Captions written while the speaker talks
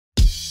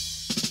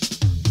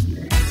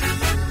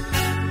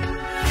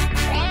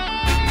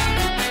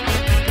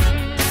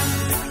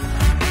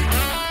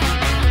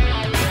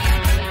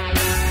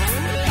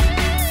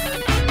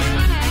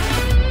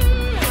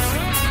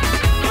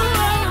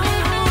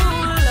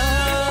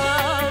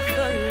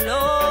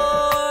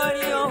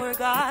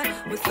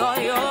with all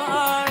your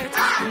heart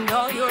and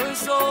all your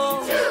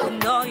soul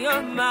and all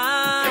your mind.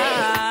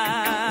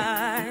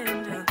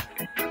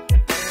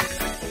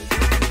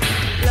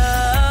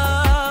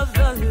 Love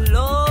the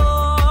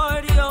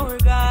Lord your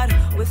God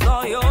with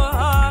all your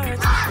heart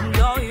and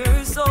all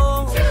your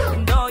soul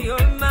and all your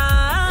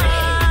mind.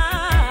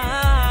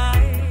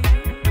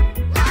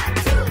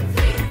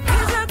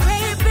 He's a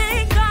great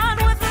big God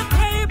with a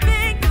great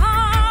big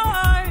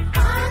heart.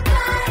 Our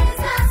God is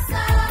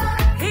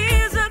awesome.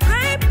 He's a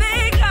great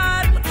big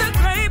God with a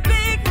great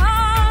big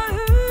heart.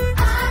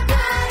 Our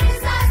God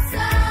is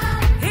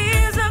awesome.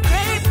 He's a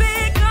great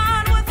big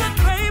God with a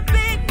great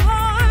big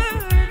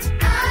heart.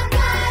 Our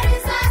God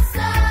is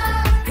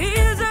awesome.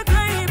 He's a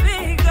great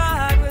big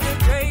God with a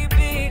great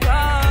big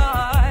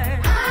heart.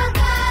 Our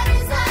God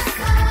is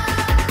awesome.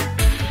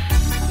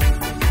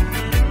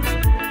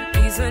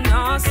 He's an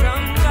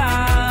awesome God.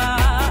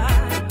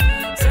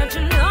 Such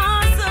an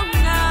awesome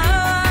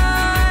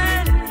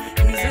God.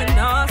 He's an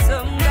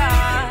awesome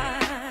God.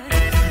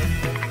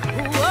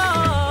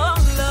 Whoa,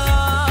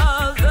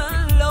 love the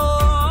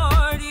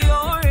Lord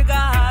your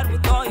God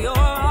with all your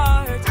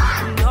heart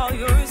and all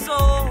your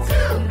soul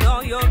and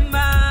all your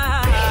mind.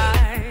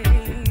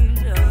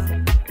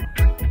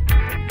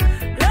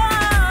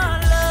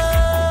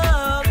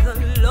 Love the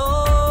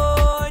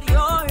Lord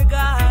your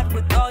God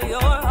with all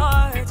your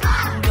heart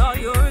and all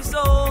your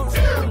soul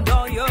and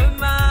all your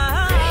mind.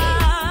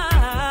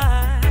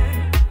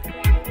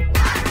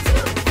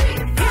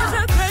 He's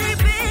a great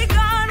big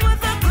God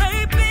with a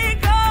great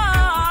big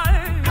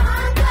heart.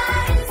 Our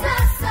God is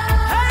awesome.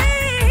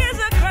 Hey, he's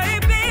a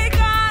great big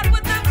God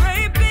with a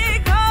great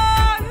big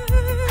heart.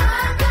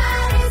 Our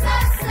God is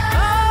awesome.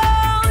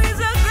 Oh, he's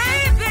a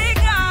great big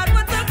God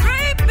with a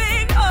great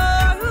big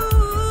heart.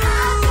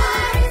 Our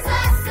God is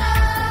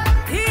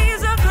awesome.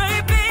 He's a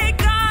great big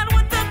God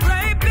with a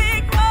great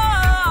big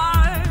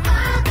heart.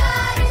 Our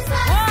God is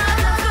awesome. What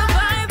does the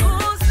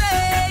Bible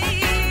say?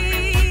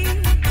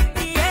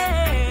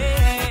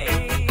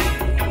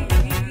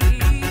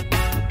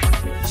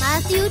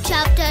 Matthew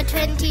chapter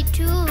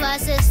 22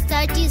 verses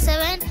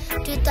 37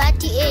 to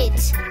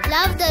 38.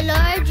 Love the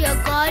Lord your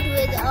God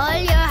with all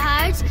your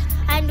heart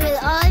and with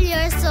all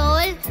your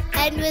soul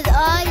and with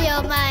all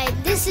your mind.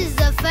 This is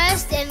the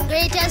first and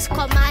greatest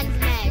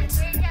commandment.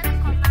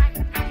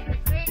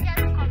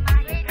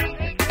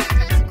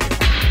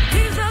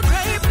 He's a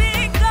great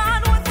big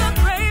God with a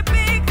great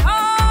big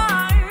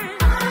heart.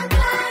 Our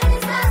God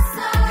is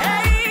awesome.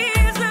 Hey,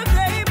 he's a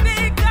great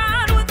big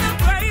God with a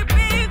great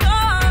big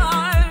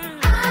heart.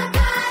 Our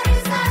God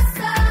is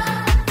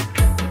awesome.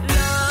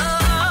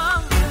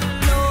 Love the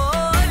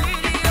Lord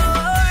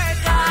your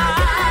God.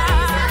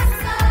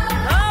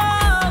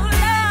 Oh,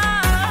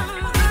 love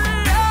the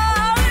Lord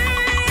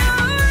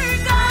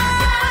your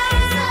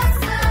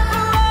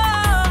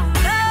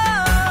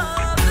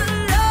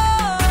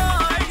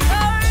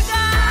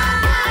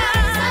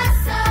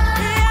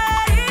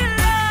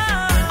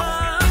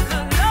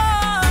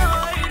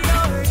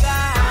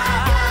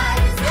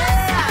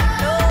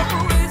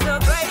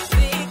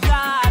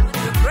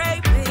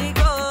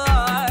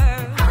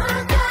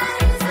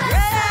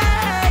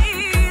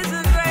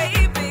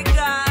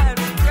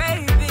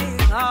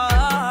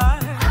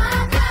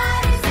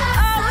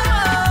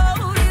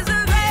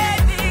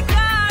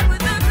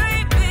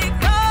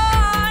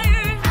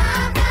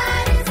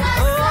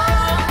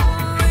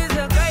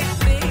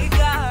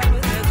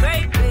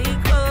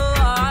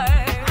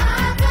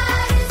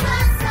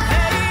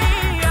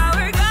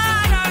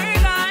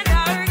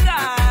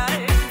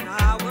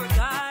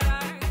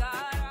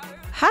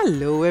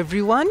Hello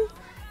everyone,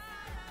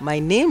 my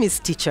name is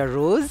Teacher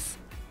Rose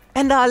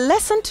and our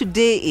lesson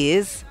today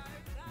is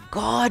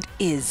God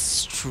is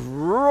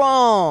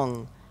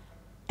strong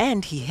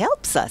and He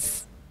helps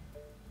us.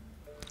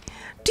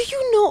 Do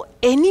you know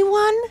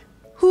anyone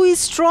who is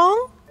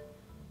strong?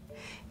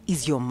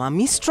 Is your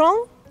mommy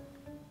strong?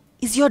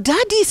 Is your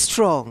daddy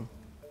strong?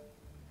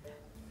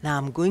 Now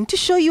I'm going to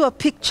show you a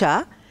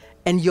picture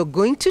and you're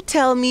going to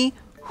tell me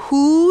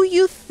who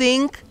you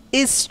think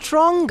is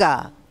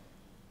stronger.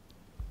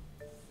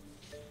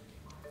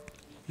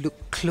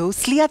 Look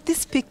closely at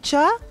this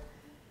picture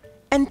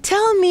and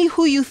tell me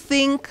who you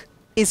think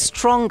is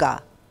stronger.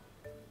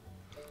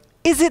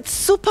 Is it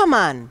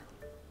Superman?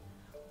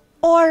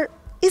 Or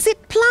is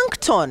it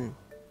Plankton?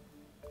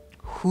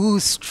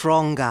 Who's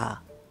stronger?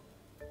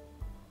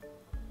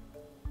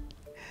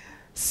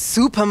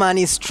 Superman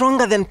is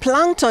stronger than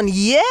Plankton,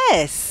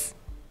 yes!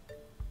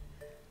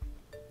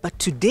 But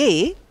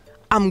today,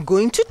 I'm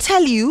going to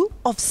tell you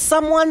of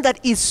someone that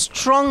is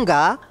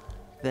stronger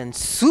than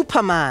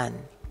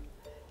Superman.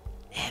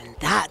 And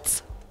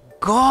that's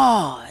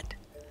God.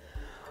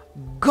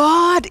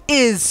 God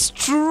is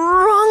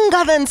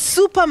stronger than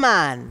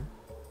Superman.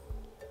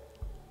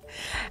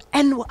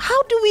 And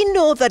how do we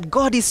know that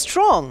God is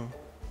strong?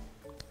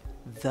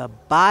 The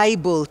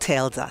Bible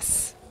tells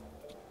us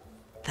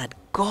that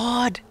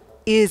God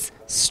is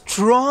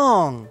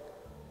strong.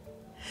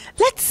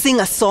 Let's sing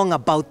a song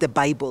about the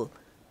Bible.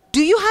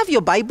 Do you have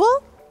your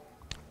Bible?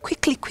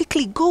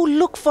 Quickly, go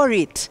look for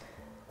it.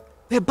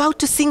 We're about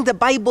to sing the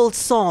Bible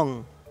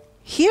song.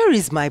 Here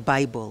is my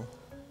Bible.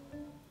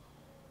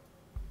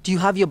 Do you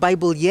have your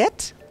Bible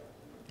yet?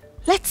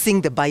 Let's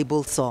sing the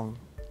Bible song.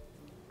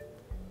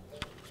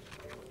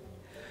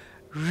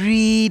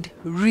 Read,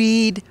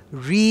 read,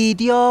 read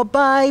your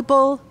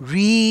Bible.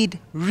 Read,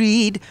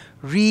 read,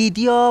 read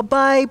your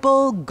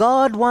Bible.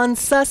 God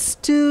wants us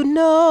to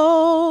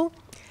know.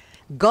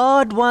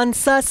 God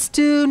wants us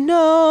to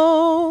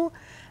know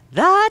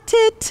that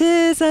it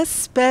is a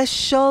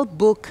special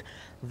book.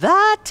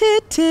 That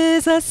it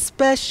is a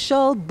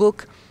special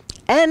book.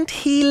 And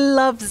He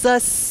loves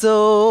us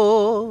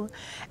so.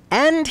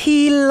 And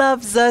He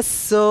loves us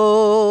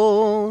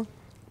so.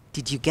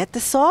 Did you get the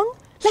song?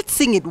 Let's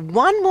sing it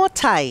one more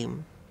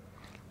time.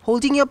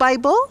 Holding your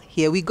Bible,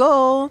 here we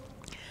go.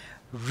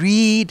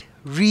 Read,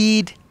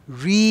 read,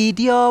 read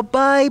your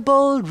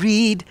Bible.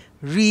 Read,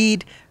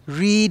 read,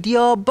 read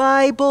your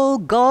Bible.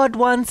 God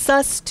wants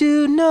us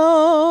to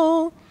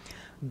know.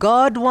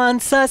 God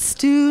wants us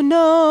to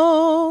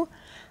know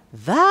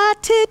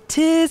that it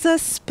is a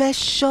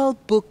special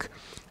book.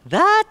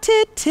 That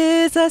it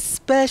is a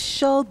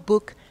special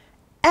book.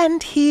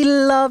 And He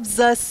loves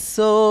us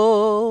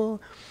so.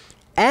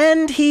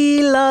 And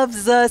He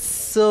loves us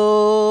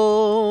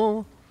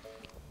so.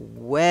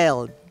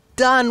 Well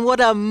done. What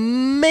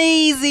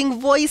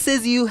amazing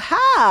voices you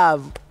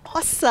have.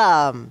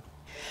 Awesome.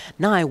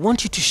 Now I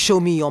want you to show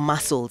me your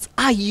muscles.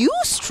 Are you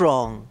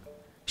strong?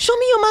 Show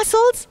me your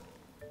muscles.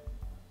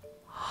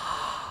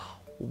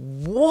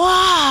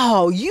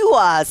 Wow, you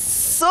are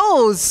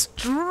so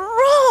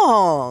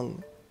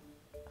strong.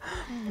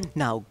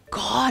 Now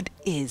God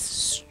is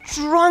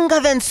stronger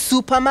than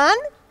Superman.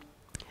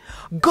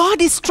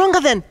 God is stronger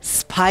than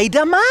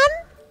Spider-Man.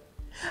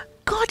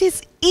 God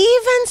is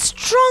even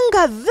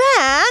stronger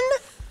than,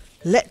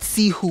 let's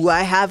see who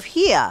I have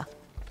here.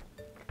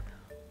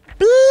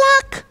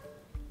 Black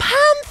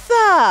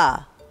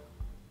Panther.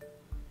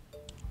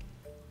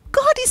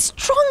 God is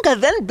stronger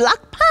than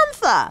Black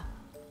Panther.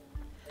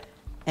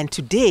 And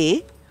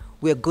today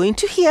we're going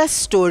to hear a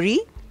story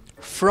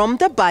from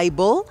the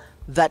Bible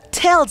that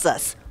tells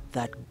us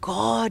that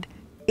God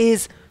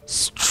is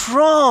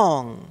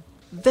strong.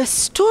 The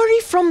story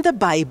from the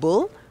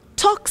Bible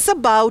talks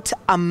about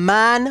a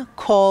man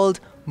called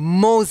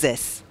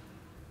Moses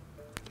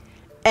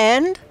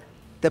and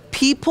the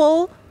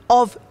people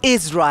of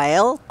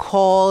Israel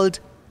called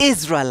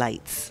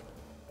Israelites.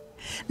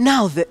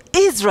 Now the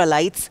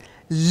Israelites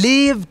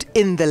lived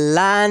in the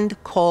land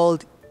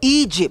called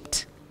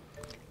Egypt,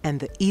 and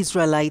the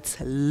Israelites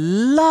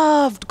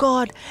loved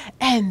God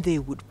and they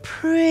would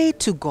pray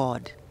to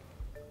God.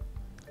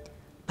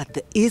 But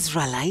the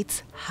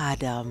Israelites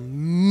had a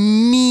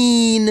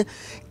mean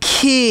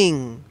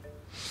king.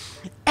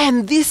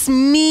 And this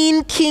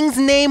mean king's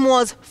name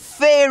was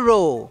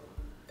Pharaoh.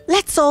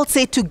 Let's all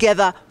say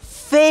together,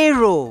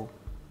 Pharaoh.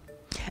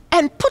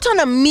 And put on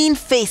a mean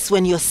face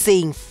when you're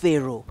saying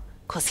Pharaoh,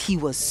 because he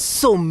was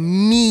so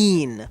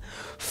mean.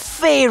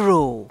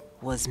 Pharaoh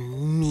was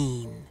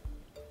mean.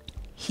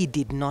 He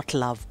did not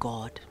love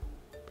God.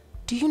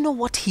 Do you know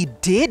what he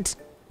did?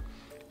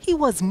 He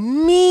was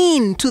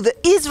mean to the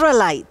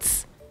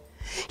Israelites.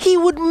 He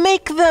would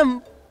make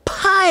them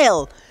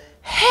pile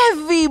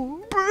heavy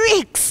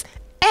bricks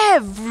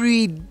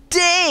every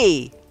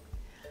day.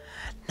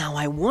 Now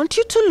I want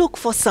you to look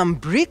for some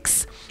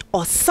bricks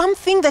or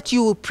something that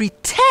you will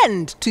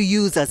pretend to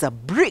use as a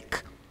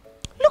brick.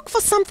 Look for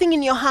something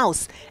in your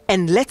house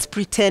and let's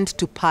pretend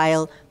to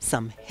pile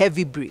some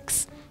heavy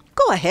bricks.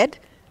 Go ahead,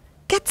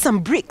 get some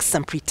bricks,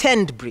 some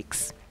pretend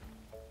bricks.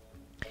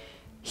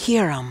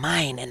 Here are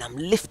mine and I'm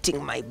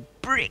lifting my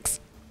bricks.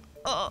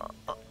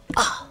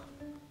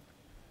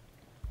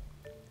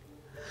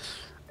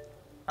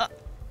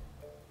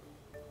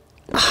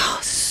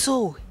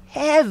 So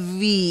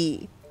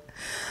heavy.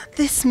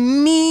 This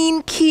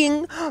mean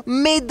king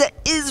made the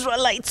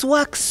Israelites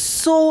work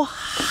so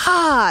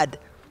hard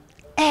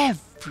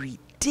every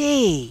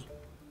day.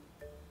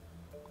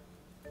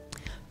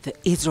 The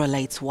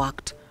Israelites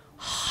worked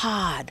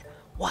hard,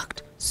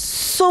 worked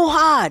so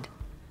hard.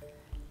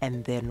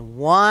 And then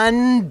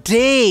one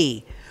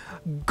day,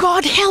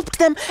 God helped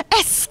them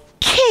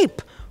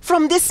escape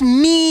from this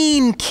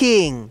mean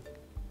king.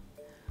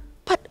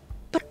 But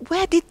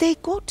where did they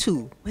go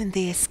to when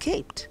they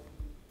escaped?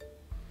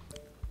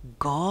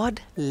 God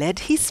led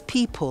his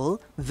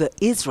people, the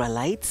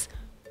Israelites,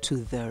 to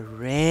the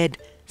Red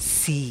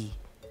Sea.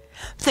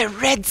 The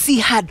Red Sea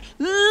had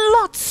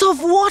lots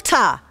of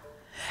water.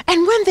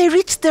 And when they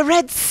reached the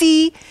Red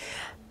Sea,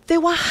 they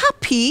were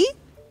happy,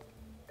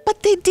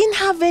 but they didn't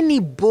have any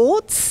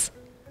boats.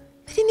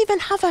 They didn't even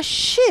have a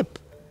ship.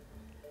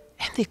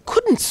 And they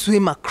couldn't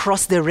swim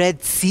across the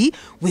Red Sea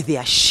with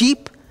their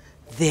sheep,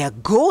 their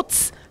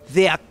goats,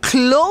 their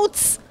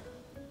clothes.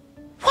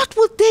 What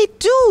would they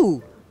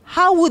do?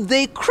 How would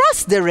they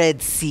cross the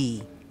Red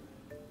Sea?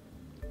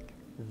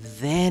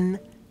 Then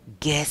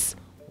guess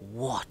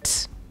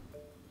what?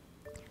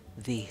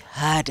 They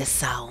heard a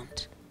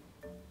sound.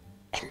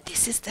 And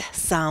this is the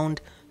sound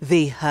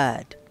they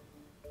heard.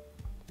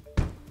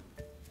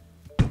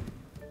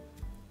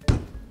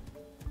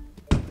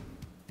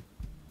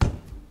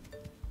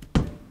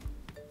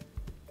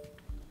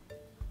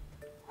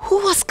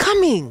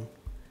 coming.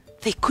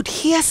 They could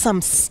hear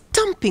some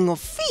stomping of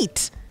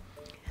feet.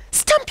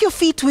 Stamp your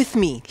feet with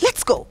me.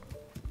 Let's go.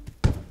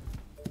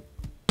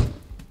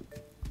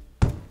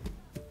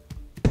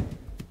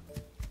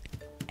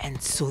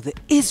 And so the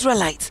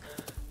Israelites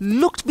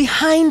looked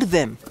behind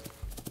them.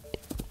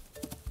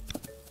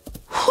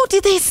 Who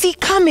did they see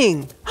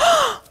coming?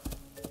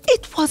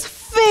 It was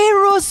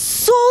Pharaoh's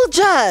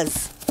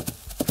soldiers.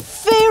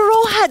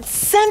 Pharaoh had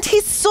sent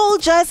his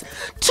soldiers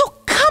to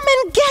come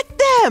and get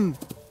them.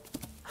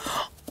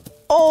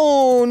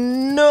 Oh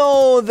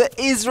no, the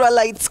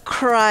Israelites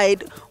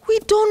cried. We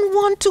don't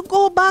want to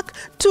go back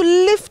to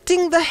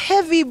lifting the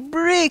heavy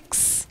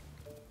bricks.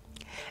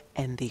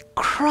 And they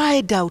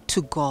cried out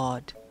to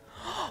God.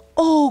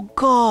 Oh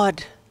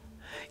God,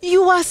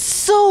 you are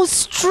so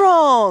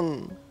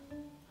strong.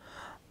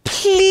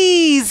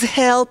 Please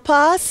help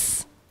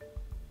us.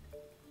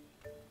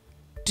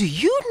 Do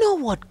you know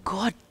what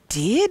God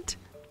did?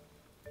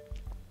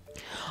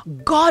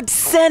 God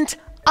sent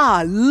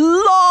a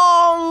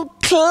long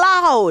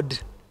cloud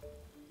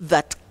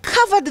that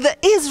covered the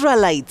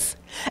Israelites,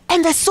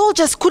 and the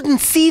soldiers couldn't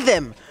see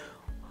them.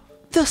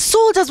 The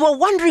soldiers were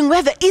wondering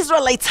where the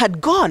Israelites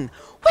had gone.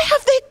 Where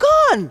have they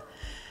gone?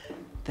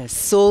 The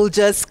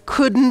soldiers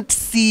couldn't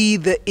see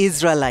the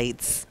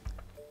Israelites.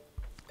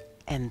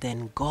 And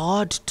then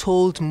God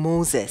told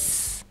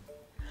Moses,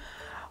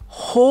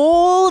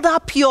 hold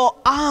up your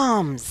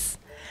arms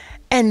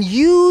and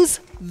use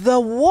the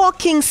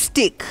walking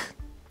stick.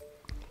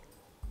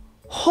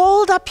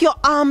 Hold up your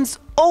arms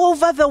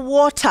over the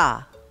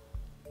water.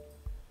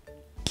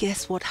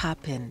 Guess what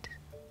happened?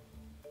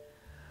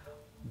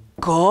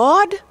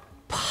 God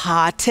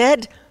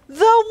parted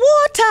the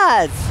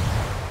waters.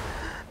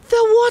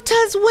 The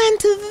waters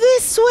went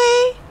this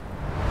way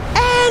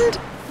and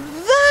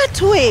that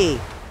way.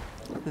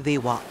 They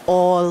were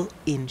all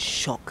in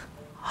shock.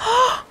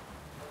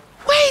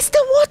 Where is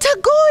the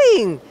water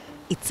going?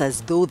 It's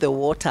as though the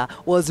water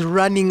was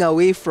running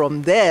away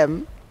from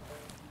them.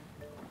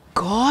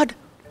 God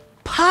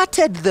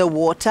parted the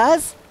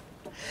waters,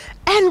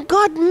 and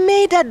God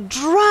made a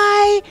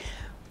dry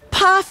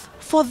path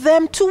for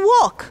them to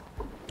walk.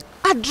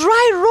 A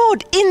dry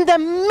road in the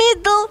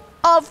middle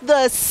of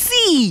the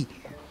sea.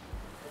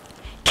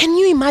 Can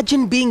you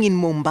imagine being in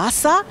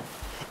Mombasa,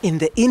 in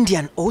the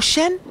Indian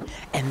Ocean,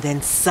 and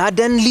then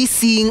suddenly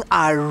seeing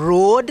a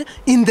road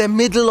in the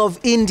middle of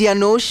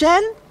Indian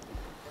Ocean?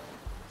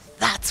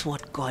 That's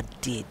what God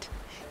did.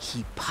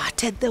 He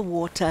parted the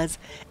waters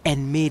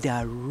and made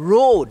a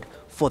road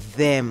for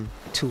them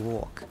to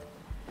walk.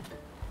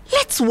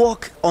 Let's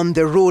walk on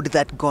the road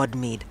that God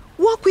made.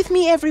 Walk with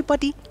me,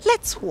 everybody.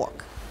 Let's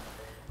walk.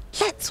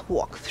 Let's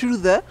walk through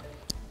the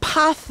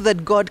path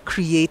that God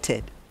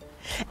created.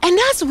 And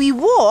as we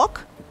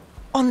walk,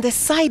 on the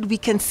side we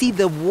can see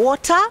the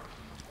water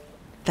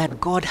that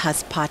God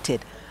has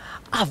parted.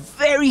 A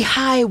very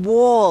high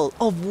wall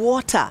of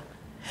water.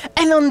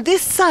 And on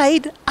this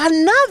side,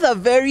 another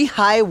very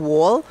high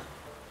wall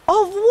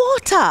of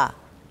water.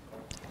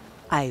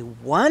 I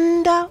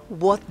wonder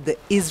what the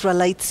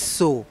Israelites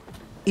saw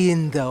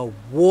in the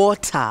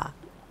water.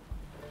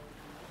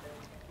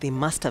 They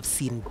must have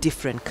seen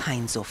different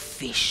kinds of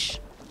fish.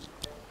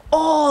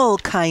 All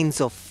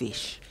kinds of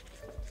fish.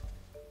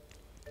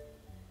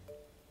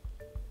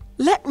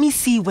 Let me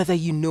see whether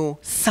you know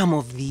some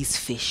of these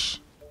fish.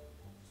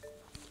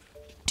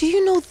 Do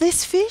you know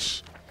this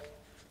fish?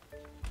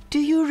 Do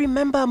you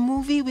remember a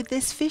movie with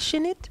this fish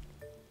in it?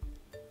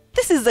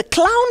 This is a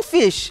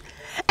clownfish.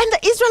 And the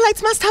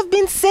Israelites must have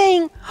been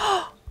saying,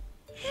 oh,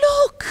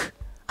 look,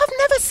 I've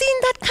never seen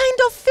that kind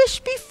of fish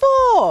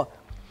before.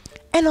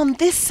 And on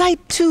this side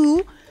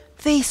too,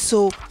 they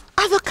saw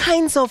other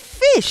kinds of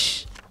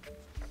fish.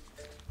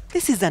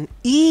 This is an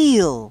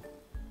eel.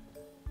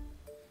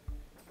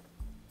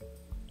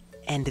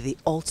 And they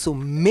also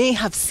may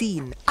have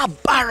seen a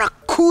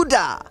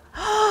barracuda.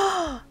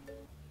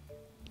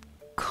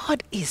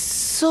 God is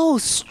so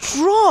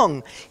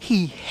strong.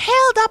 He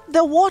held up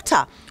the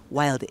water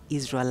while the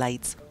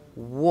Israelites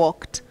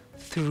walked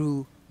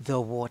through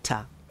the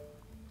water.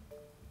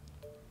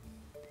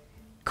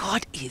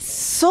 God is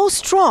so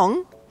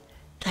strong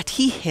that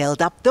he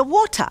held up the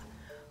water.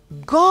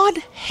 God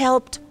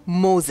helped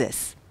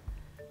Moses.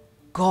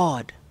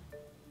 God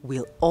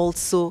will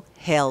also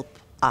help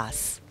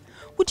us.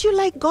 Would you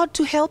like God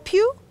to help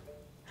you?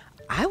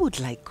 I would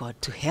like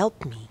God to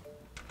help me.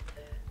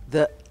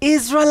 The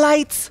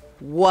Israelites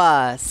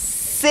were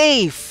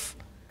safe.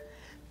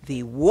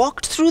 They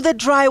walked through the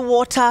dry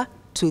water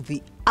to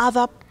the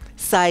other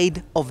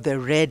side of the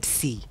Red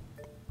Sea.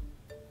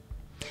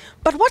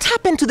 But what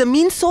happened to the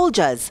mean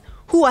soldiers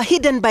who were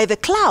hidden by the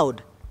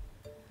cloud?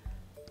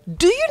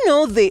 Do you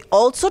know they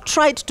also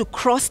tried to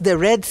cross the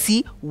Red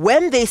Sea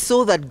when they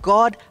saw that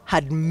God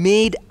had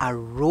made a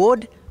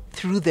road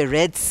through the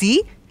Red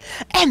Sea?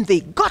 And they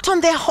got on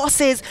their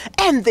horses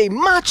and they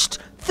marched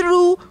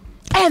through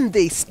and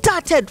they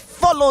started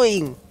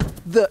following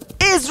the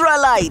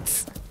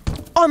Israelites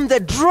on the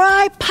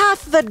dry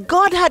path that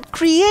God had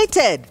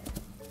created.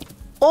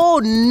 Oh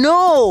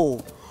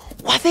no!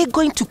 Were they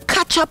going to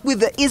catch up with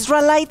the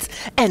Israelites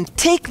and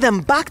take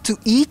them back to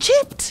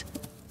Egypt?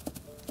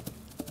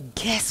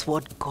 Guess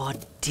what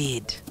God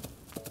did?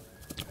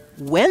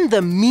 When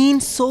the mean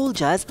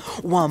soldiers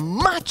were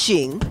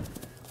marching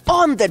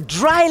on the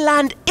dry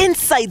land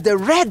inside the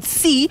Red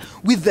Sea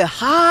with the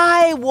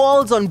high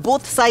walls on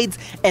both sides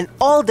and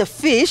all the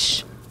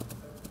fish,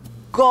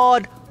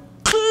 God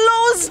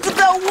closed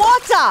the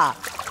water.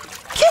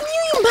 Can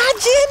you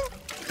imagine?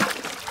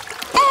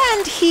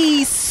 And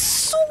he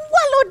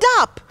swallowed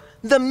up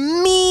the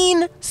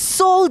mean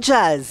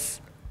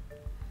soldiers.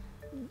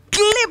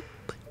 Glip,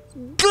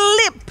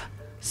 glip,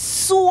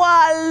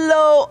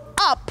 swallow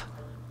up.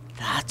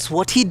 That's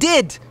what he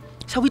did.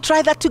 Shall we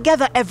try that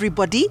together,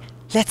 everybody?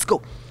 Let's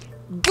go.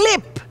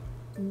 Glip,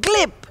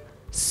 glip,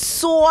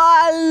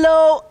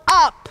 swallow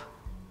up.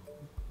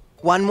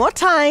 One more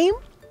time.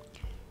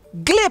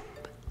 Glip,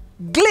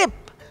 glip,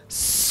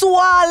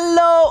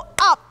 swallow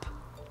up.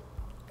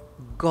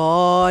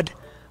 God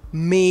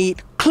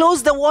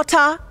closed the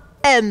water,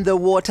 and the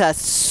water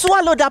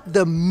swallowed up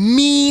the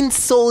mean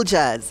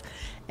soldiers.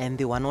 And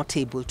they were not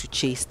able to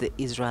chase the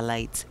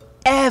Israelites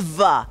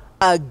ever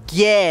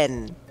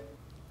again.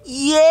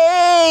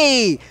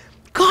 Yay!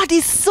 God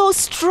is so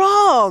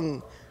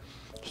strong.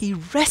 He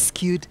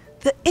rescued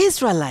the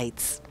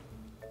Israelites.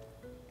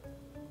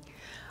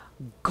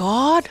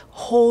 God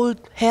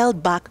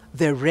held back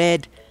the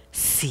Red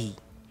Sea.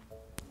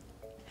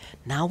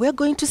 Now we're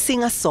going to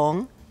sing a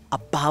song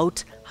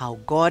about how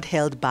God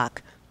held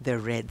back the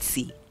Red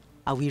Sea.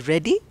 Are we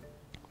ready?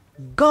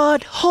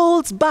 God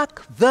holds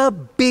back the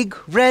big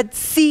Red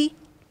Sea,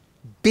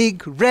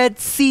 big Red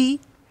Sea,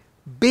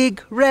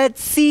 big Red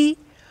Sea.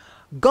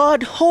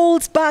 God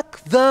holds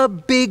back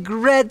the big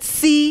Red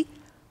Sea.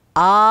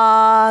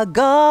 Our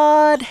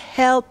God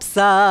helps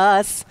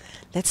us.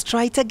 Let's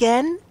try it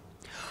again.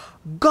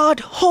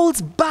 God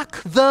holds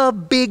back the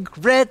big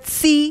Red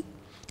Sea,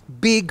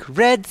 big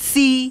Red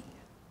Sea,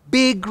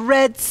 big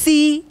Red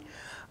Sea.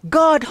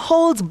 God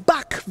holds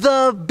back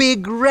the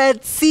big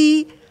Red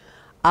Sea.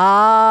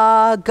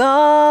 Our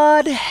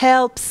God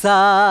helps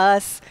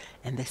us.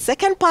 And the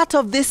second part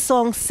of this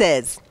song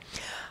says,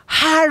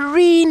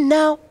 hurry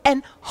now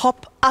and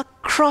hop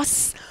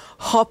across,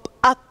 hop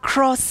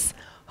across,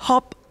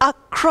 hop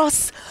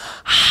across.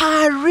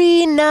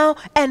 Hurry now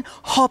and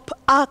hop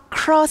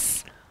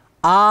across.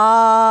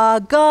 Our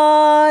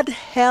God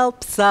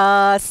helps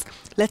us.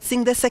 Let's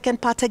sing the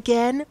second part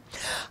again.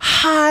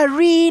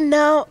 Hurry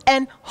now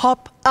and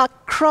hop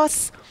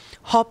across,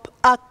 hop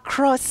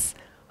across,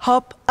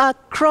 hop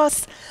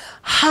across.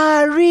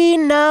 Hurry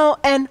now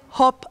and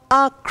hop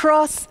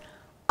across.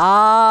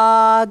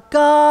 Our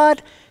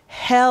God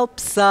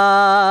helps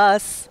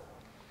us.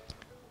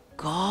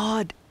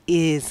 God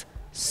is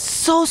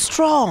so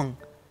strong.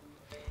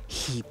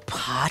 He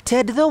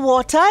parted the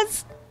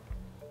waters.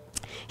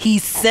 He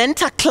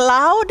sent a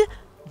cloud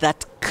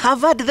that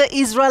covered the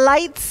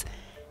Israelites,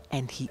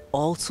 and he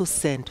also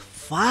sent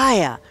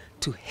fire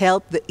to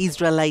help the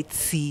Israelites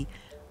see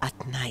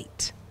at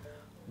night.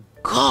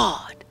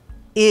 God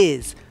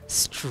is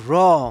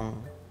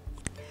strong.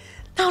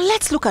 Now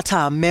let's look at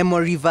our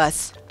memory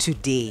verse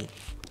today.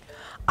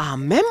 Our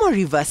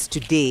memory verse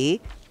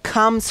today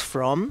comes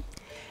from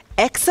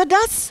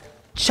Exodus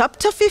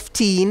chapter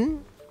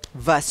 15,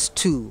 verse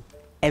 2.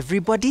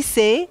 Everybody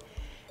say,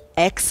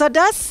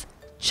 Exodus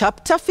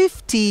chapter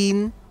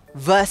 15,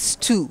 verse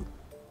 2.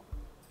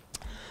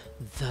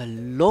 The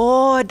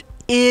Lord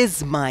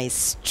is my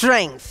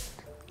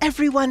strength.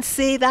 Everyone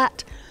say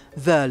that.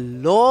 The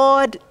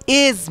Lord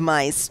is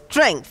my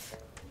strength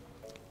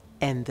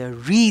and the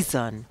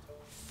reason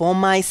for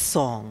my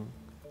song.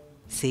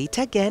 Say it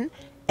again.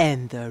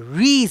 And the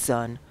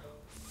reason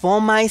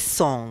for my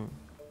song.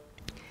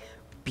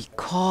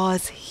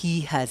 Because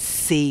he has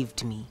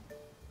saved me.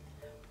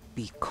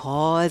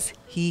 Because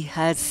he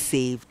has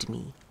saved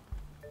me.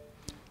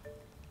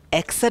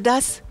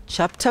 Exodus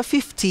chapter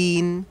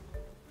 15,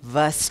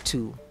 verse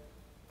 2.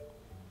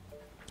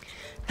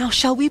 Now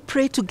shall we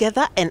pray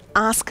together and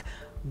ask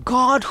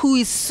God, who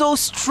is so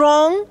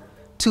strong,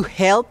 to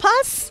help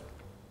us?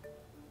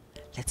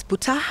 Let's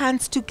put our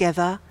hands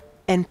together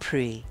and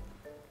pray.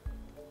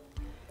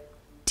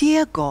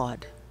 Dear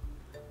God,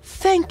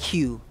 thank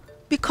you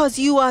because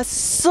you are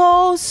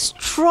so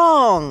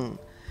strong.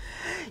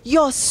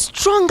 You're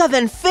stronger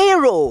than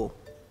Pharaoh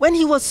when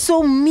he was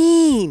so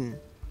mean.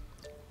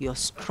 You're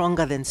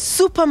stronger than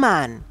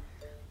Superman.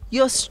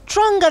 You're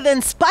stronger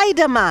than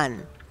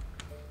Spider-Man.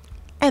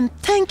 And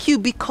thank you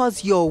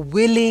because you're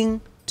willing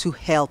to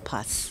help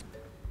us.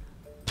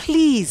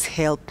 Please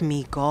help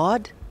me,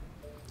 God.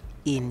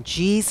 In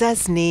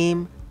Jesus'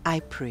 name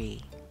I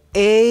pray.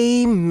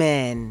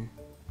 Amen.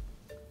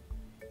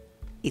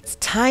 It's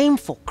time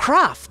for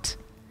craft.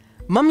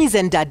 Mummies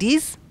and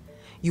daddies,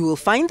 you will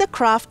find the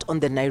craft on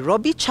the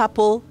Nairobi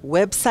Chapel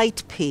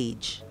website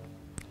page.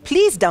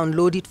 Please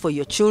download it for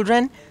your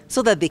children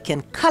so that they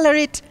can color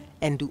it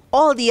and do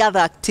all the other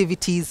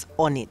activities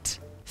on it.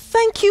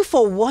 Thank you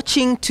for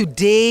watching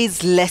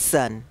today's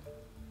lesson.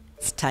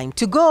 It's time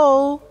to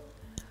go.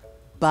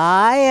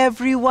 Bye,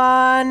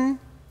 everyone.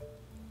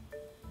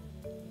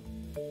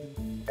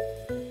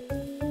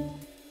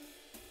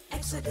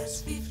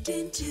 Exodus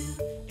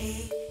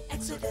 15:2a,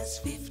 Exodus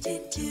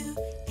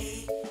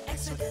 15:2a,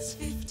 Exodus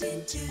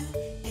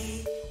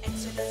 15:2a,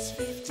 Exodus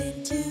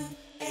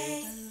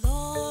 15:2a. The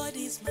Lord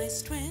is my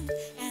strength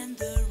and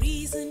the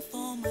reason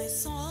for my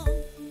song.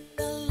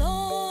 The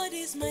Lord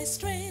is my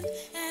strength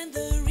and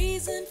the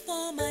reason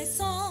for my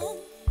song.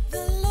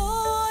 The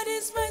Lord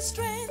is my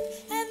strength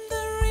and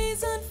the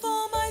reason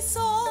for my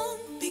song.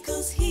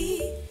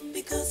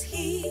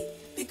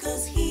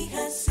 Because he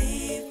has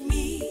saved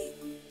me.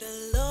 The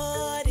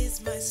Lord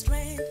is my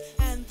strength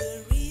and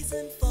the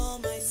reason for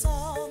my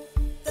song.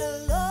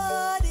 The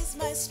Lord is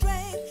my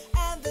strength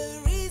and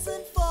the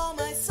reason for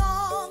my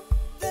song.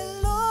 The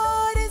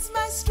Lord is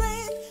my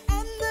strength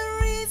and the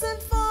reason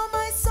for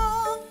my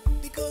song.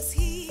 Because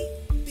he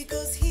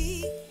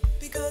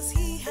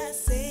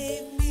has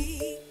saved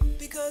me.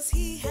 Because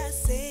he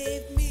has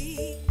saved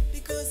me.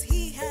 Because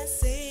he has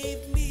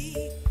saved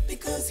me.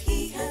 Because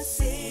he has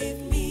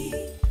saved me.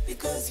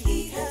 Because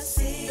he has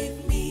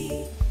saved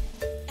me.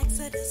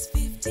 Exodus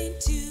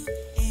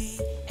 15:2a,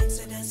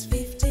 Exodus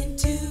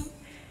 15:2.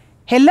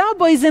 Hello,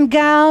 boys and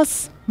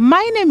girls.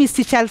 My name is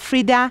Teacher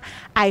Alfreda.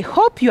 I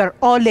hope you are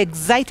all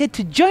excited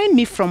to join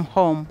me from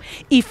home.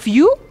 If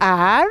you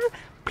are,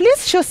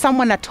 please show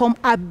someone at home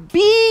a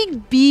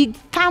big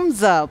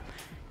thumbs up.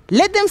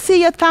 Let them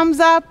see your thumbs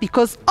up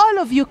because all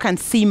of you can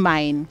see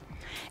mine.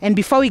 And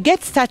before we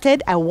get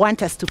started, I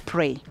want us to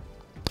pray.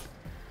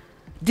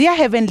 Dear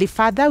Heavenly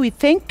Father, we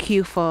thank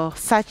you for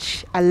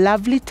such a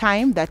lovely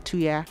time that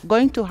we are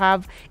going to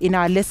have in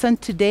our lesson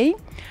today.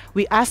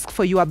 We ask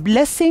for your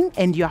blessing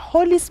and your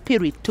Holy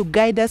Spirit to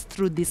guide us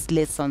through these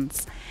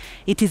lessons.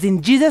 It is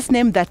in Jesus'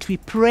 name that we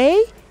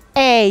pray.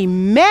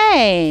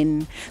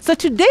 Amen. So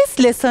today's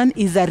lesson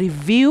is a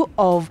review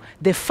of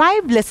the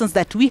 5 lessons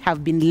that we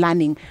have been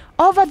learning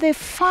over the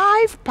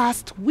 5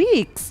 past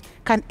weeks.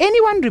 Can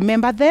anyone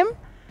remember them?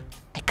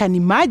 I can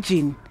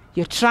imagine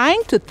you're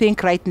trying to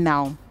think right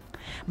now.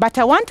 But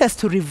I want us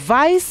to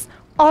revise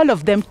all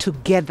of them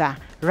together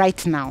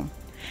right now.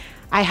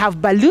 I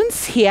have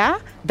balloons here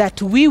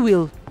that we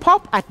will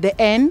pop at the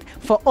end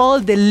for all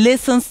the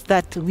lessons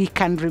that we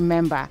can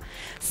remember.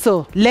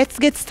 So let's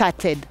get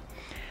started.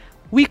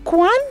 Week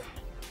 1,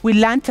 we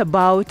learned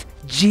about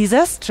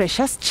Jesus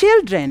treasures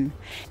children.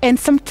 And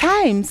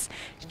sometimes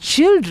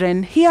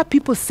children hear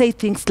people say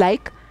things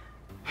like,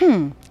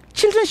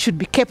 children should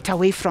be kept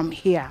away from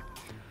here.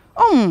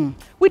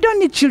 We don't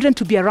need children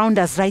to be around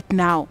us right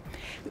now.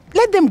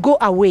 Let them go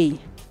away.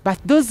 But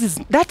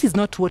that is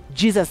not what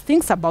Jesus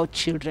thinks about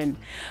children.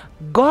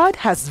 God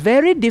has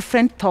very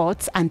different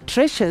thoughts and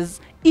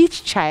treasures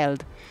each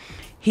child.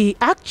 He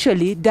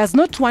actually does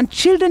not want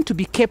children to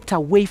be kept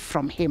away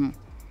from him.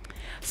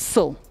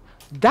 So,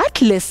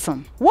 that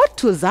lesson,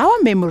 what was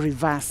our memory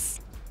verse?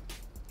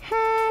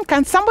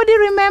 Can somebody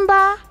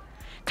remember?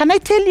 Can I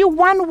tell you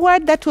one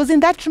word that was in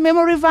that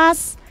memory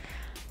verse?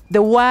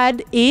 The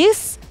word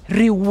is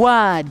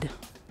reward.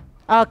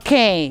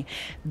 Okay,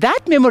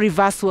 that memory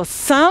verse was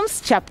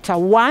Psalms chapter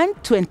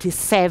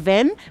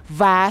 127,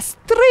 verse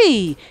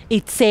 3.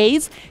 It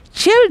says,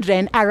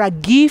 children are a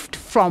gift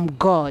from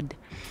God.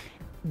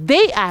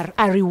 They are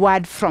a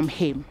reward from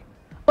him.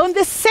 On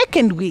the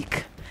second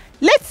week,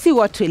 let's see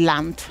what we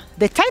learned.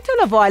 The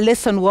title of our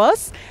lesson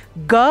was,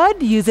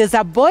 God uses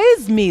a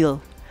boy's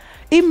meal.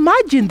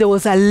 Imagine there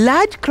was a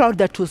large crowd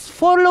that was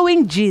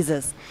following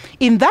Jesus.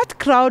 In that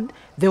crowd,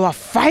 there were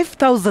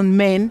 5,000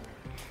 men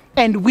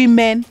and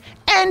women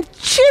and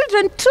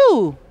children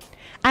too.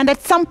 And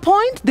at some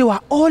point, they were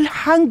all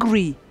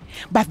hungry.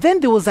 But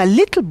then there was a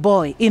little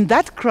boy in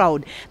that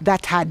crowd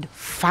that had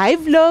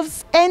 5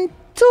 loaves and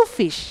 2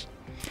 fish.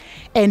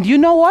 And you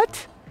know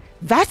what?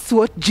 That's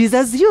what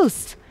Jesus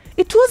used.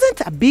 It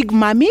wasn't a big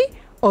mommy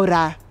or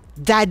a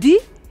daddy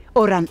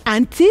or an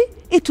auntie.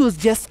 It was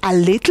just a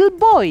little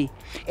boy.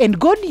 And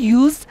God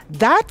used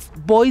that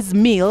boy's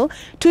meal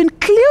to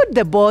include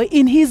the boy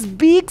in his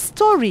big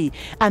story.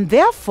 And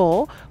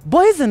therefore,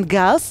 boys and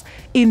girls,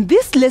 in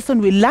this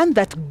lesson we learn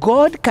that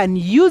God can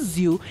use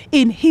you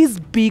in his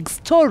big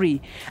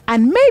story.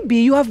 And maybe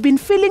you have been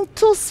feeling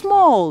too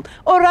small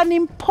or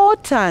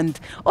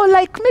unimportant, or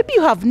like maybe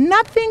you have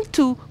nothing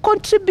to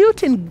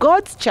contribute in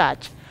God's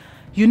church.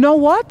 You know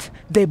what?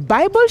 The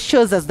Bible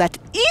shows us that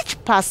each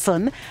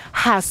person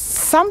has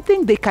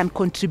something they can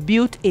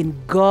contribute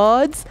in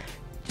God's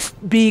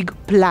big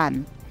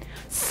plan.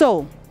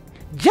 So,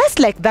 just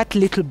like that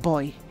little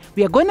boy,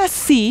 we are going to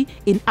see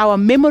in our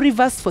memory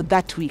verse for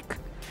that week.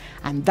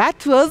 And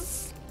that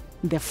was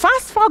the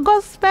first 4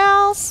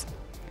 Gospels,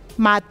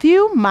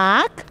 Matthew,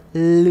 Mark,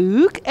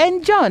 Luke,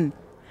 and John.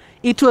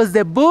 It was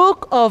the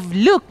book of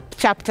Luke,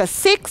 chapter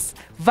 6,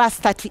 verse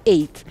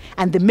 38.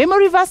 And the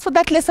memory verse for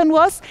that lesson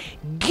was,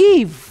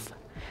 give,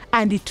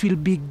 and it will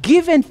be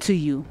given to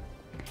you.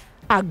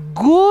 A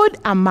good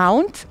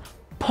amount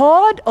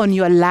poured on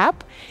your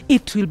lap,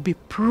 it will be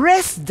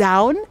pressed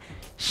down,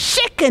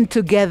 shaken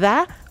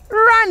together,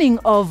 running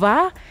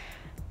over.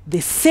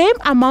 the same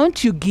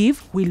amount you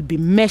give will be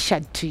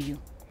measured to you.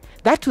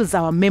 That was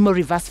our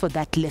memory verse for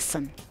that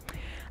lesson.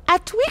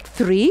 At week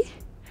 3,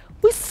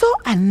 we saw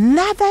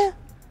another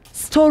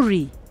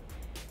story,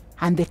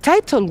 and the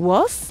title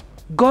was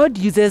God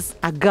Uses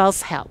a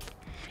Girl's Help.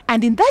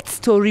 And in that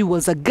story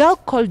was a girl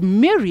called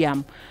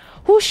Miriam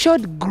who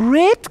showed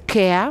great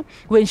care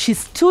when she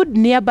stood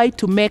nearby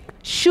to make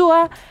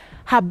sure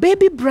her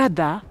baby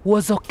brother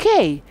was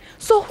okay.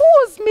 So who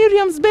was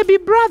Miriam's baby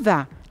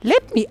brother?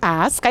 Let me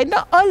ask. I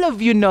know all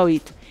of you know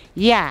it.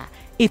 Yeah,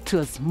 it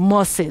was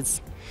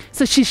Moses.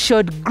 So she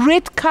showed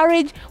great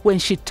courage when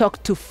she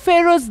talked to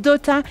Pharaoh's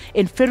daughter,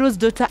 and Pharaoh's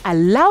daughter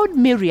allowed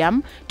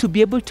Miriam to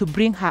be able to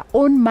bring her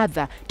own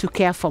mother to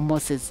care for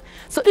Moses.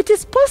 So it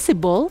is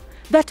possible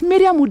that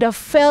Miriam would have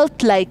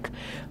felt like,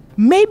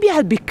 maybe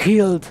I'll be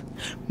killed,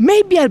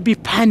 maybe I'll be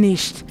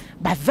punished.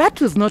 But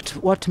that was not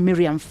what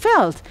Miriam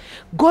felt.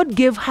 God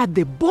gave her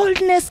the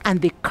boldness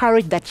and the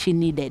courage that she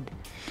needed.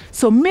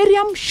 So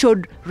Miriam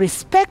showed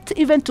respect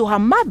even to her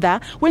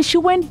mother when she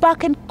went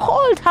back and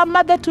called her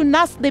mother to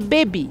nurse the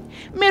baby.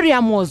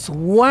 Miriam was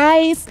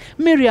wise,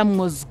 Miriam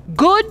was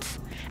good,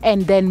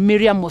 and then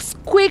Miriam was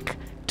quick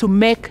to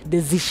make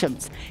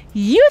decisions.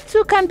 You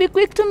too can be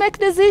quick to make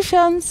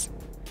decisions.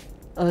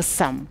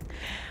 Awesome.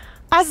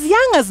 As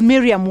young as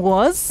Miriam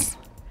was,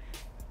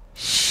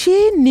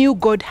 she knew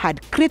God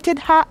had created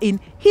her in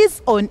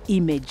His own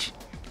image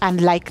and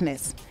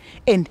likeness.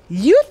 And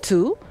you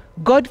too,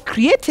 God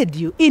created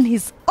you in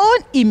His own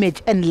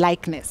image and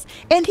likeness.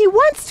 And He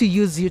wants to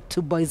use you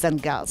too, boys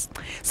and girls.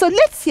 So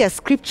let's see a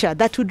scripture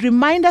that would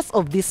remind us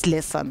of this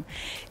lesson.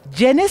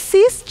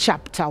 Genesis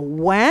chapter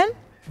 1,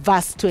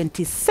 verse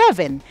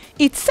 27.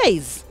 It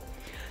says,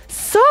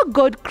 "So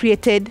God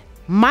created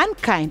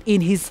mankind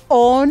in His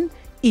own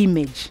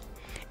image.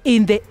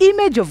 In the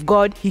image of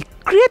God, He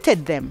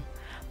created them.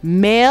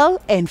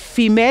 Male and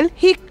female,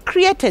 He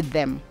created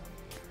them."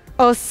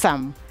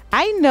 Awesome.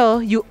 I know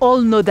you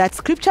all know that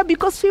scripture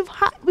because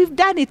we've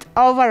done it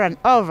over and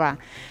over.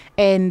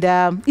 And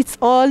it's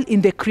all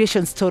in the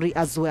creation story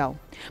as well.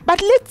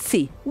 But let's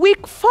see.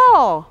 Week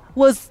 4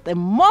 was the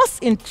most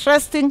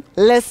interesting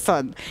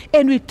lesson.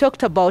 And we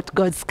talked about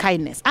God's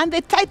kindness. And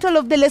the title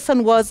of the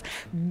lesson was,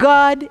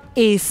 God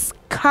is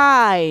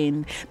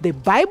kind. The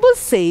Bible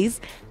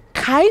says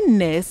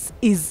kindness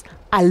is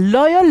a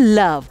loyal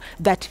love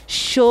that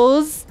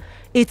shows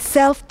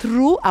itself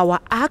through our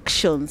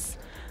actions.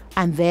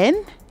 And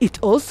then it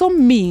also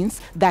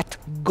means that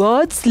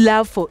God's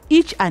love for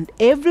each and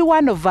every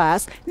one of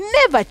us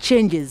never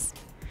changes.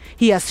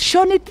 He has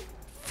shown it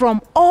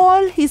from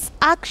all His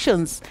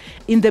actions.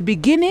 In the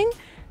beginning,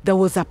 there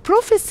was a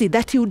prophecy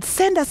that He would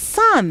send a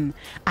son.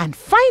 And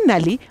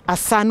finally, a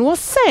son was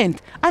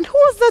sent. And who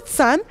was that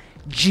son?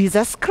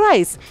 Jesus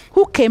Christ,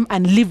 who came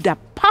and lived a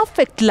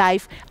perfect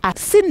life, a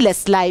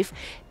sinless life.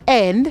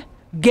 And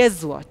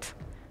guess what?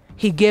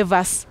 He gave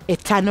us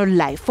eternal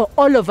life for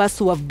all of us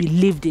who have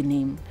believed in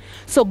Him.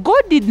 So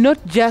God did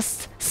not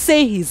just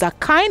say He's a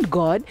kind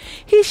God.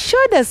 He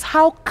showed us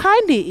how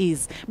kind He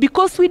is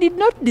because we did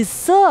not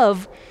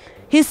deserve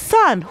His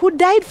Son who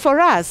died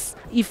for us.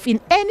 If in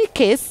any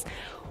case,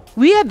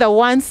 we are the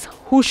ones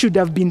who should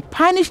have been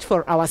punished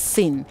for our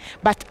sin.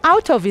 But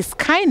out of His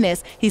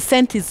kindness, He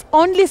sent His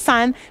only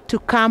Son to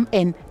come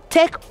and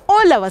take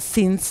all our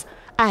sins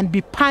and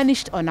be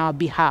punished on our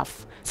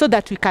behalf, so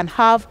that we can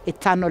have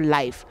eternal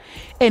life.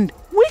 And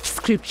which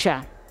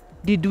scripture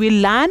did we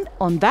learn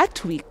on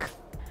that week?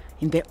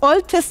 In the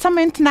Old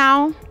Testament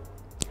now,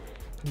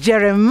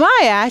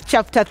 Jeremiah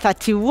chapter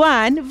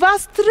 31,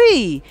 verse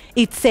 3.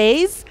 It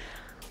says,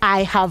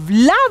 "I have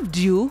loved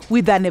you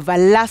with an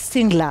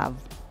everlasting love.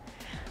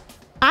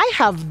 I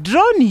have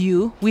drawn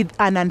you with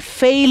an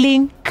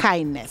unfailing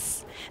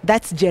kindness."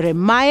 That's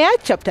Jeremiah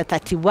chapter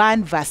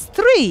 31, verse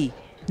 3.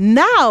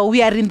 Now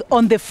we are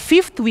on the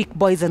 5th week,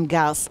 boys and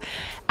girls.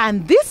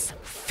 And this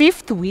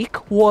 5th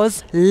week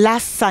was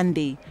last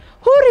Sunday.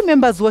 Who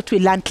remembers what we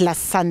learned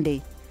last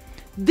Sunday?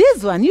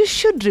 This one you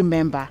should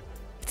remember.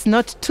 It's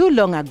not too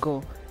long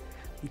ago.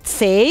 It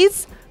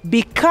says,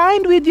 "Be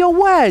kind with your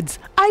words."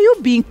 Are you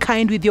being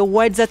kind with your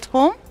words at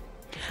home?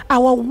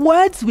 Our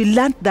words, we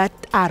learned that,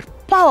 are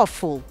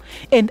powerful.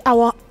 And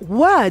our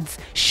words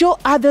show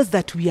others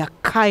that we are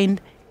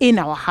kind in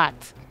our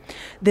heart.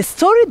 The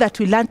story that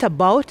we learnt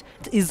about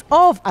is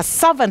of a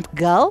servant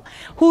girl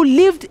who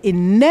lived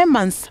in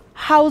Naaman's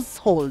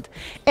household,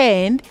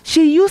 and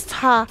she used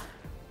her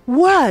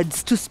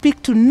words to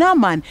speak to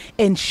Naaman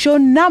and show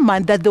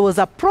Naaman that there was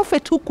a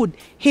prophet who could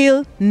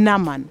heal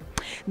Naaman.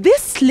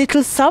 This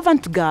little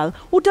servant girl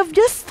would have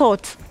just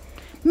thought,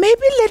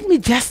 maybe let me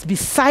just be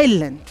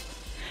silent.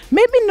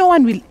 Maybe no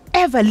one will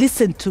ever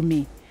listen to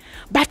me.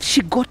 But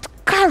she got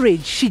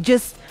courage. She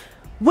just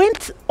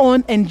went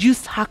on and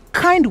used her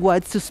kind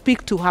words to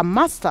speak to her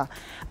master.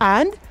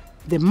 And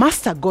the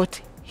master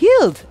got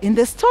healed in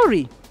the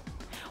story.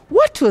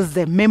 What was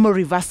the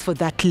memory verse for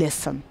that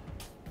lesson?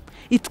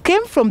 It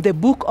came from the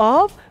book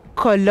of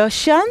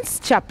Colossians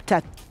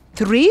chapter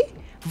 3,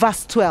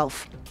 verse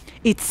 12.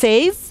 It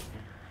says,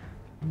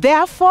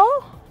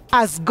 "Therefore,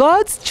 as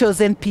God's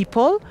chosen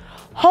people,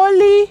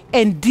 holy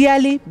and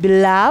dearly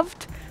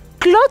beloved,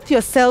 clothe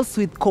yourselves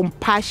with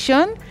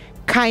compassion,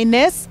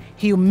 kindness,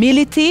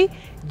 humility,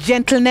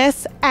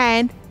 gentleness,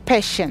 and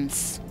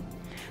patience.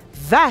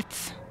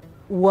 That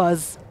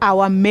was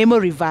our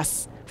memory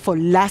verse for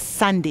last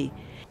Sunday.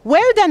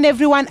 Well done,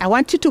 everyone. I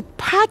want you to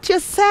pat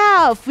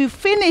yourself. We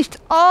finished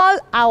all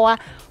our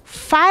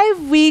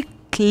 5-week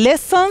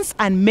lessons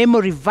and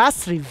memory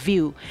verse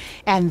review.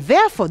 And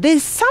therefore, there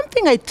is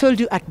something I told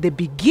you at the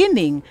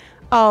beginning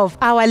of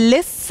our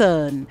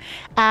lesson.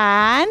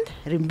 And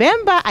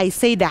remember, I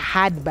said I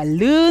had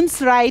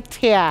balloons right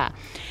here.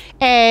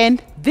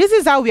 And this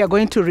is how we are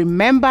going to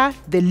remember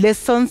the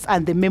lessons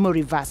and the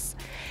memory verse.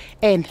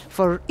 And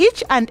for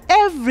each and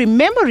every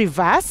memory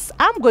verse,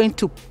 I'm going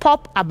to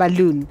pop a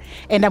balloon.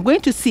 And I'm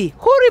going to see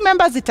who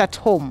remembers it at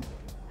home.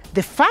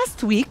 The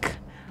first week,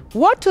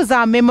 what was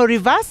our memory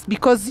verse?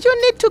 Because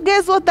you need to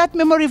guess what that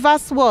memory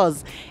verse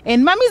was.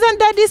 And mommies and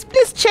daddies,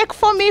 please check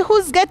for me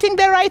who's getting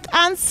the right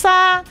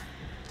answer.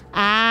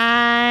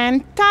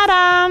 And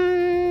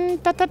ta-dam!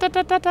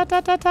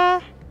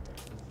 Ta-ta-ta-ta-ta-ta-ta-ta.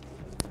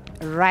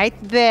 Right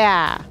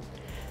there.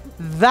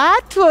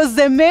 That was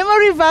the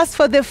memory verse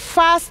for the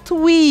first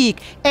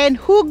week. And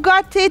who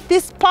got it?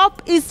 This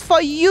pop is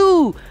for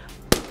you.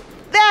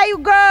 There you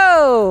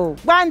go.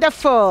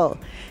 Wonderful.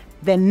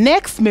 The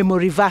next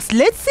memory verse.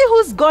 Let's see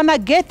who's gonna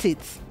get it.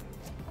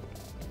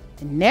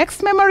 The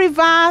next memory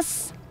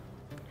verse.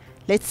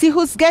 Let's see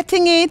who's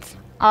getting it.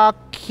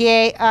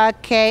 Okay.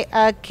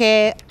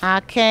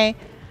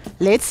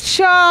 Let's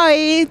show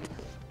it.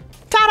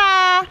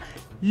 Ta-da!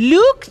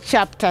 Luke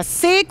chapter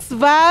 6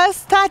 verse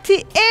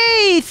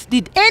 38.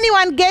 Did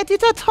anyone get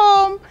it at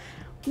home?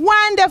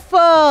 Wonderful.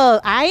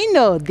 I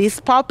know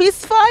this pop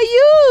is for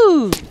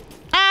you.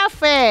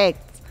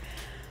 Perfect.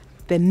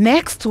 The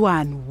next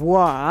one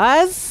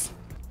was,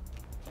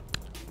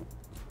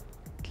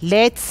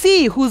 let's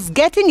see who's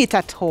getting it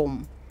at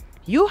home.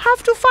 You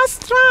have to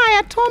first try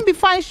at home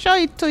before I show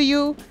it to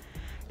you.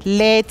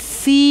 Let's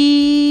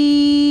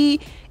see.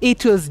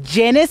 It was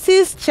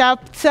Genesis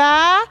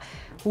chapter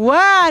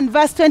 1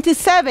 verse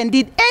 27.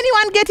 Did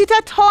anyone get it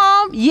at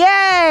home?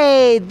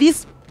 Yay!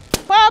 This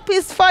pop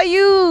is for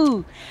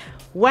you.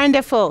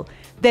 Wonderful.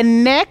 The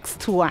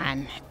next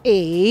one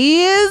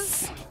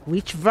is,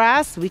 which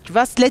verse? Which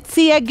verse? Let's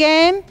see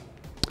again.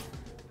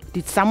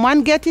 Did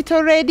someone get it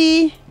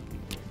already?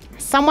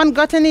 Someone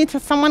gotten it?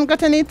 Someone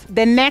gotten it?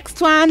 The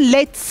next one,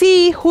 let's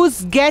see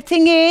who's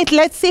getting it.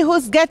 Let's see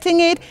who's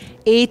getting it.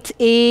 It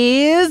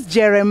is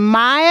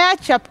Jeremiah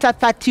chapter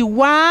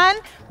 31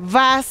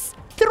 verse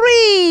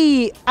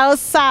 3.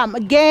 Awesome.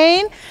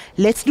 Again,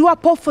 let's do a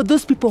pop for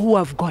those people who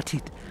have got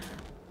it.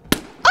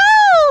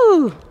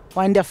 Oh,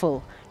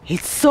 wonderful.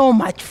 It's so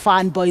much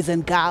fun, boys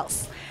and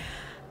girls.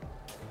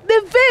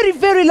 The very,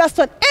 very last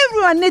one.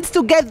 Everyone needs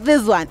to get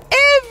this one.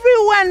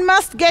 Everyone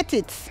must get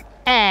it.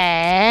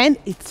 And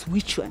it's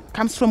which one?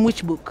 Comes from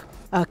which book?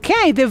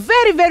 Okay, the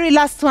very, very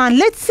last one.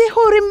 Let's see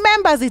who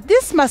remembers it.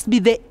 This must be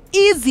the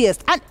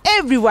easiest. And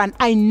everyone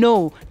I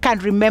know can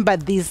remember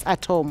this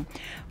at home.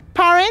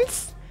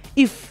 Parents,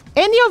 if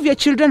any of your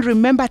children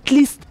remember at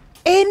least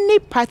any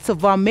parts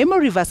of our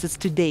memory verses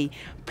today,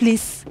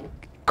 please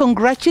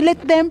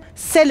congratulate them,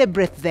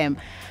 celebrate them.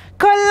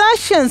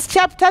 Colossians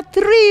chapter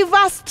 3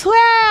 verse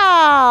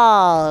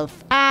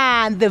 12.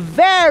 And the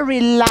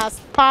very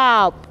last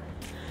pop.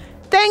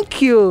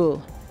 Thank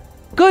you.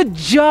 Good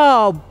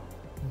job,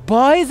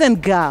 boys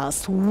and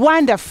girls.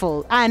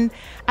 Wonderful. And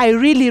I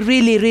really,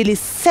 really, really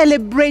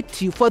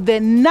celebrate you for the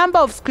number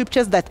of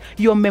scriptures that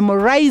you're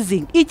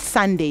memorizing each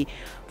Sunday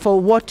for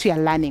what you're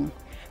learning.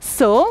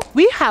 So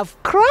we have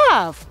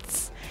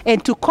crafts.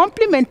 And to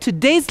complement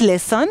today's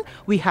lesson,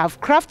 we have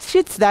craft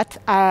sheets that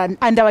are,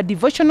 and our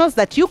devotionals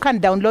that you can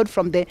download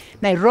from the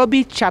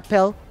Nairobi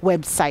Chapel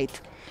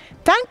website.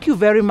 Thank you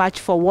very much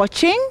for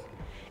watching.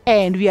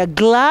 And we are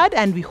glad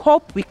and we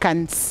hope we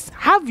can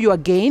have you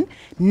again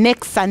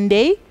next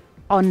Sunday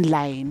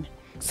online.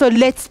 So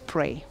let's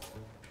pray.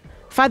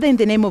 Father, in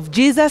the name of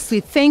Jesus, we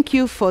thank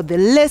you for the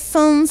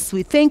lessons.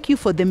 We thank you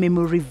for the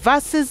memory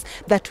verses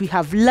that we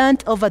have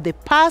learned over the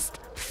past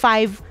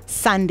 5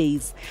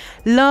 Sundays.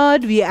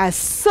 Lord, we are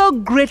so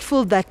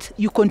grateful that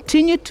you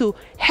continue to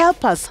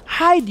help us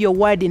hide your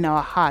word in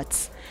our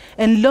hearts.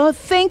 And Lord,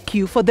 thank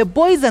you for the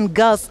boys and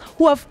girls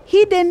who have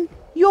hidden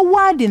your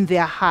word in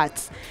their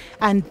hearts.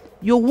 And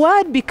your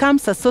word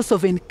becomes a source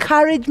of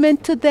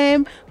encouragement to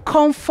them,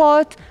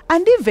 comfort,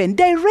 and even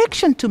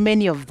direction to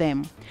many of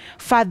them.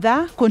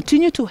 Father,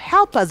 continue to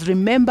help us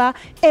remember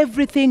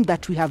everything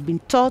that we have been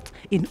taught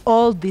in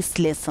all these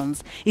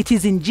lessons. It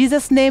is in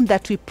Jesus' name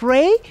that we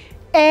pray.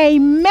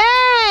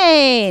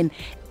 Amen.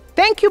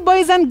 Thank you,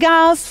 boys and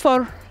girls,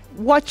 for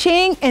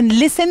watching and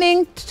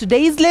listening to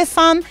today's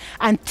lesson.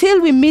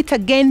 Until we meet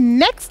again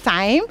next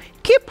time,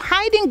 keep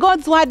hiding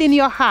God's word in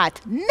your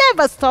heart.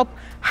 Never stop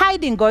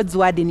hiding God's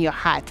word in your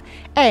heart.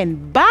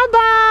 And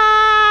bye-bye.